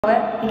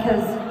it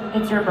because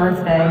it's your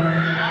birthday,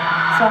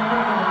 so I'm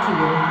gonna give it to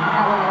you.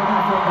 That way I don't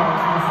have to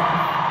embarrass myself.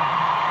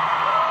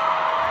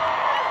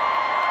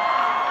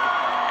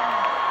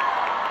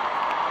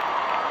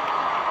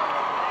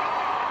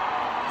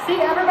 See,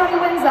 everybody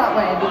wins that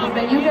way because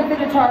then you get the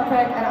guitar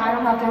pick and I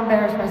don't have to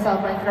embarrass myself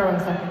by throwing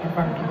something in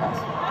front of you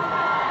guys.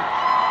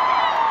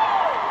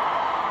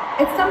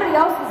 It's somebody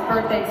else's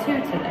birthday too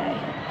today,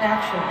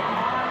 actually.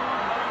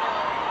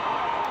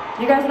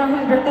 Do you guys know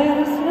whose birthday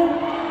it is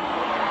today?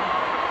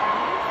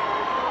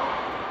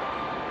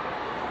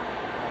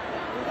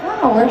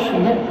 I don't know where she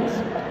is.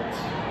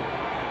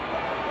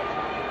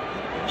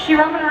 Is she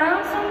roaming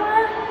around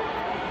somewhere?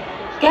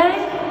 Gang?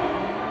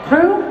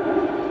 Crew?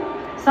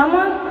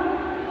 Someone?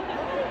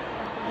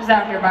 I'm just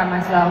out here by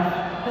myself.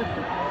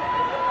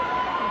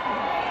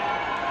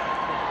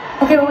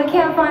 Okay, well we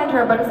can't find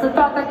her, but it's the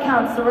thought that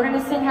counts, so we're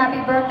gonna sing happy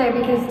birthday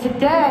because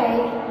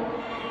today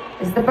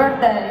is the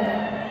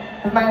birthday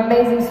of my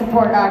amazing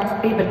support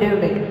act, Biba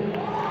Doobie.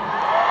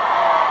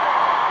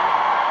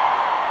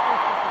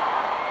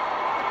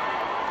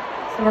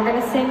 So we're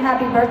gonna sing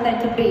happy birthday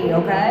to B,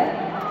 okay?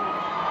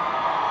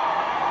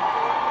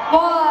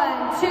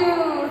 1,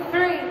 2,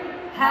 3.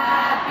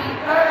 Happy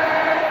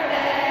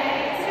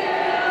birthday to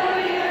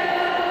you.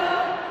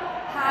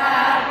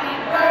 Happy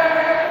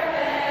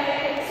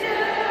birthday to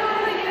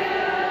you.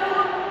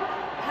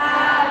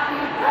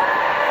 Happy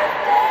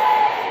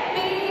birthday,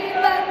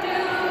 Biba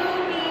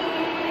Doobie.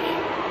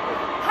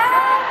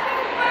 Happy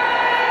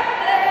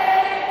birthday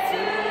to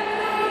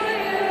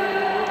you.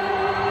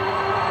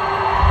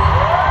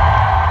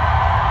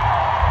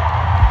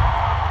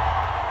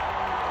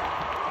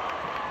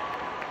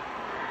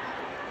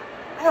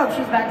 I hope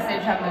she's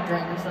backstage having a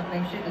drink or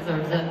something. She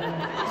deserves it.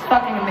 It's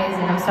fucking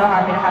amazing. I'm so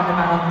happy to have them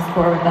out on this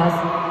tour with us.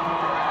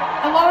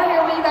 And while we're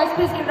here, will you guys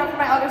please give it up for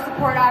my other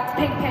support act,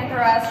 Pink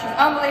Pantheress. She's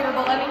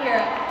unbelievable. Let me hear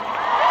it.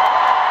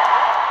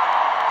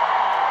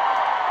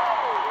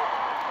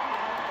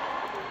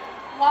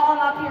 While I'm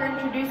up here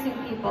introducing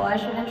people, I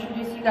should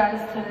introduce you guys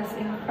to this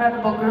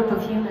incredible group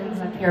of humans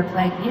up here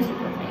playing music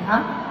with me,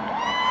 huh?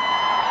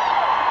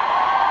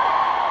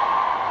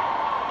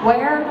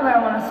 Where do I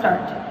want to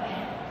start today?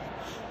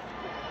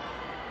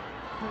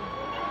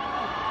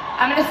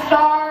 I'm gonna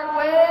start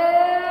with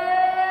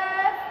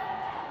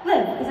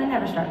Liv, because I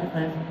never start with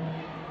Liv.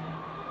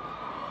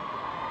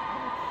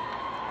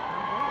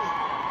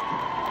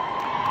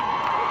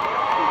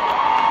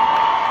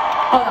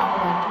 Hold on.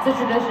 It's a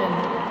tradition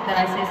that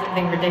I say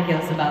something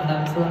ridiculous about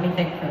them, so let me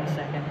think for a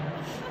second.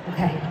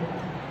 Okay.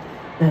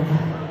 Liv.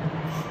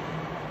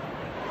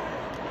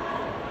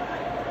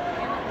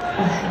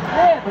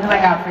 What do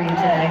I got for you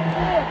today?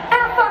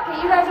 Ah, fuck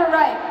it, you guys are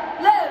right.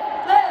 Liv,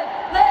 live,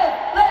 live,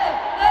 live,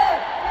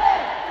 live.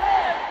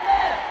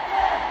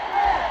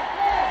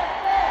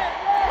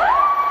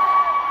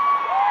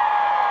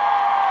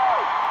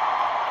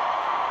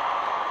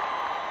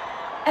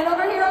 And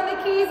over here on the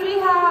keys we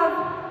have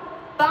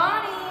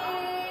Bonnie.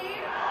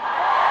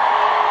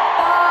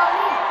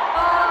 Bonnie,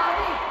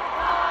 Bonnie,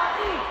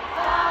 Bonnie,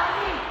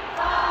 Bonnie,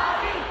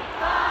 Bonnie,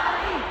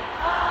 Bonnie,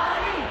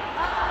 Bonnie,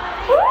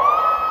 Bonnie. Woo!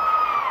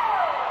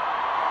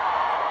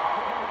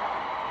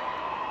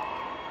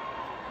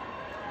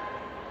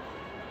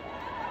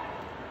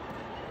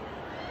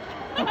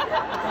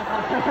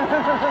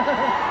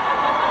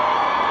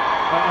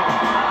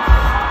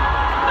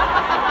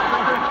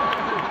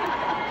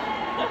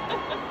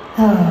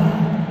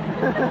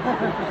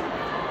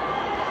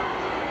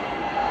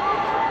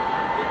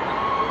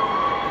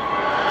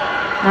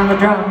 On the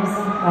drums,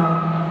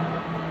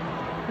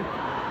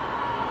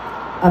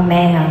 a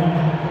man.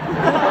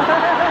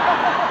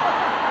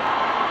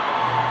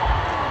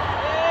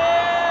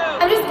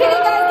 I'm just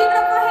kidding, guys. Give it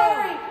up for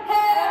Harry.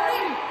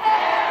 Harry,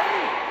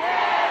 Harry,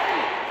 Harry,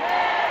 Harry,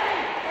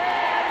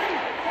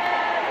 Harry,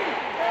 Harry,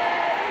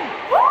 Harry.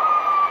 Woo!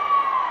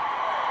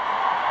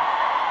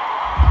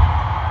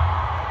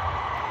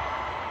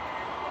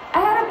 I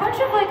had a bunch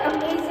of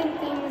amazing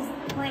things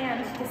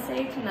planned to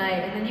say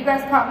tonight, and then you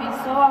guys caught me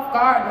so off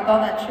guard with all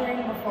that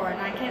cheering before,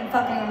 and I can't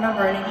fucking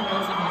remember anything I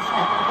was gonna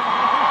say.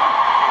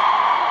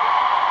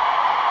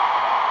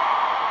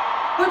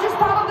 Which is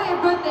probably a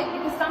good thing,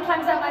 because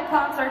sometimes at my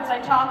concerts I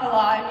talk a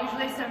lot, and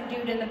usually some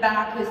dude in the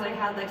back who's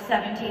had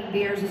 17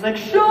 beers is like,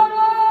 shut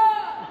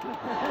up!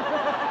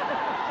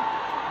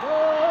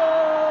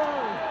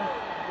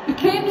 We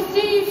came to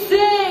see you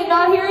sing,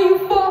 not hear you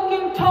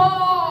fucking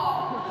talk!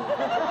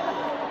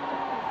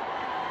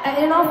 And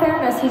in all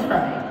fairness, he's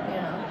right,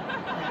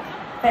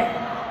 Fair.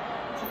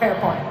 It's a fair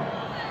point.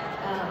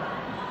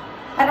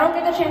 I don't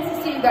get the chance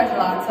to see you guys a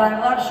lot, so I have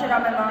a lot of shit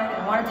on my mind,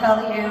 and I want to tell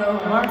you,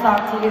 I want to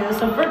talk to you,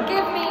 so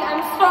forgive me,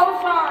 I'm so